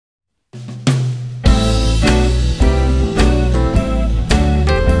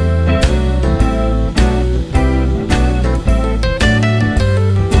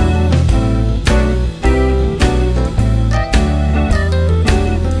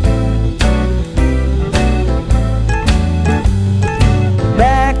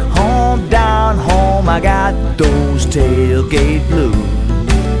those tailgate blues.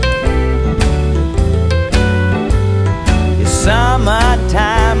 It's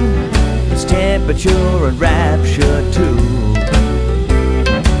summertime, it's temperature and rapture too.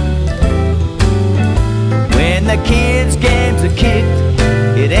 When the kids' games are kicked,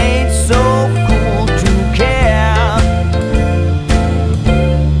 it ain't so cool to care.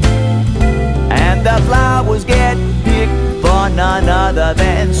 And the flowers get picked for none other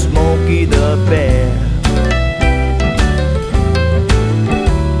than Smokey the Bear.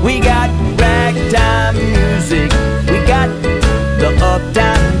 We got ragtime music, we got the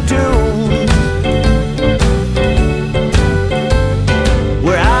uptown tunes.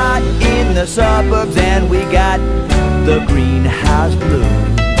 We're out in the suburbs and we got the greenhouse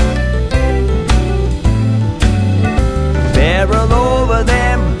blues. Barrel over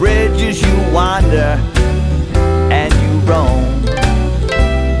them bridges, you wander and you roam.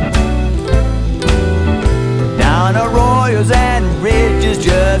 Down arroyos and ridges,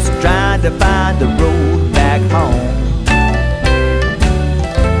 just trying to find the road back home.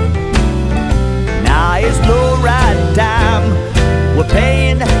 Now it's low ride time, we're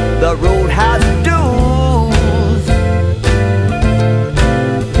paying the roadhouse dues.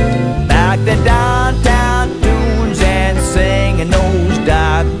 Back to downtown tunes and singing those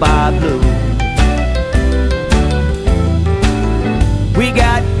dark bar blues. We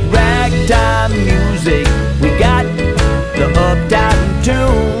got ragtime music, we got the uptown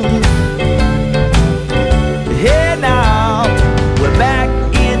tunes. Hey now, we're back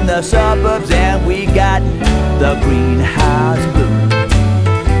in the suburbs and we got the greenhouse blues.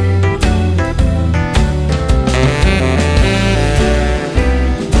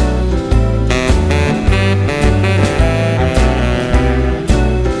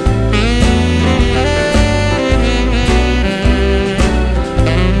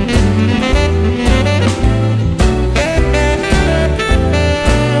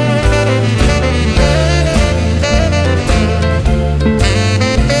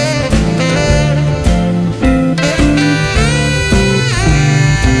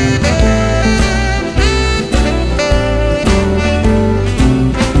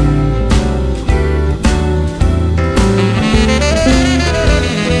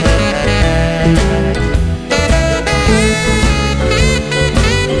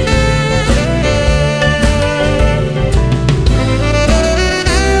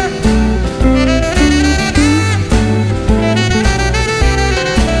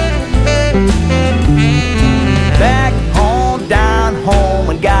 Back home, down home,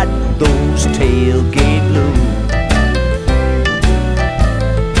 and got those tailgate blues.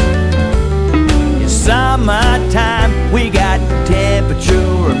 It's summertime, we got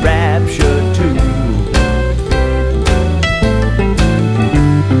temperature and rapture too.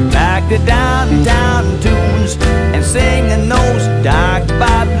 Back to downtown tunes and singing those dark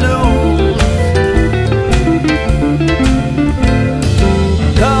bar blues.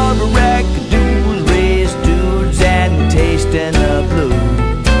 Cover record dudes, race dudes, and tasting the blues.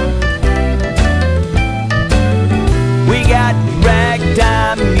 We got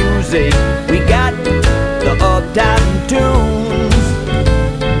ragtime music, we got the uptown tunes.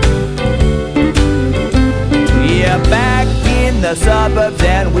 Yeah, back in the suburbs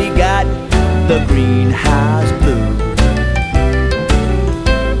and we got the greenhouse blues.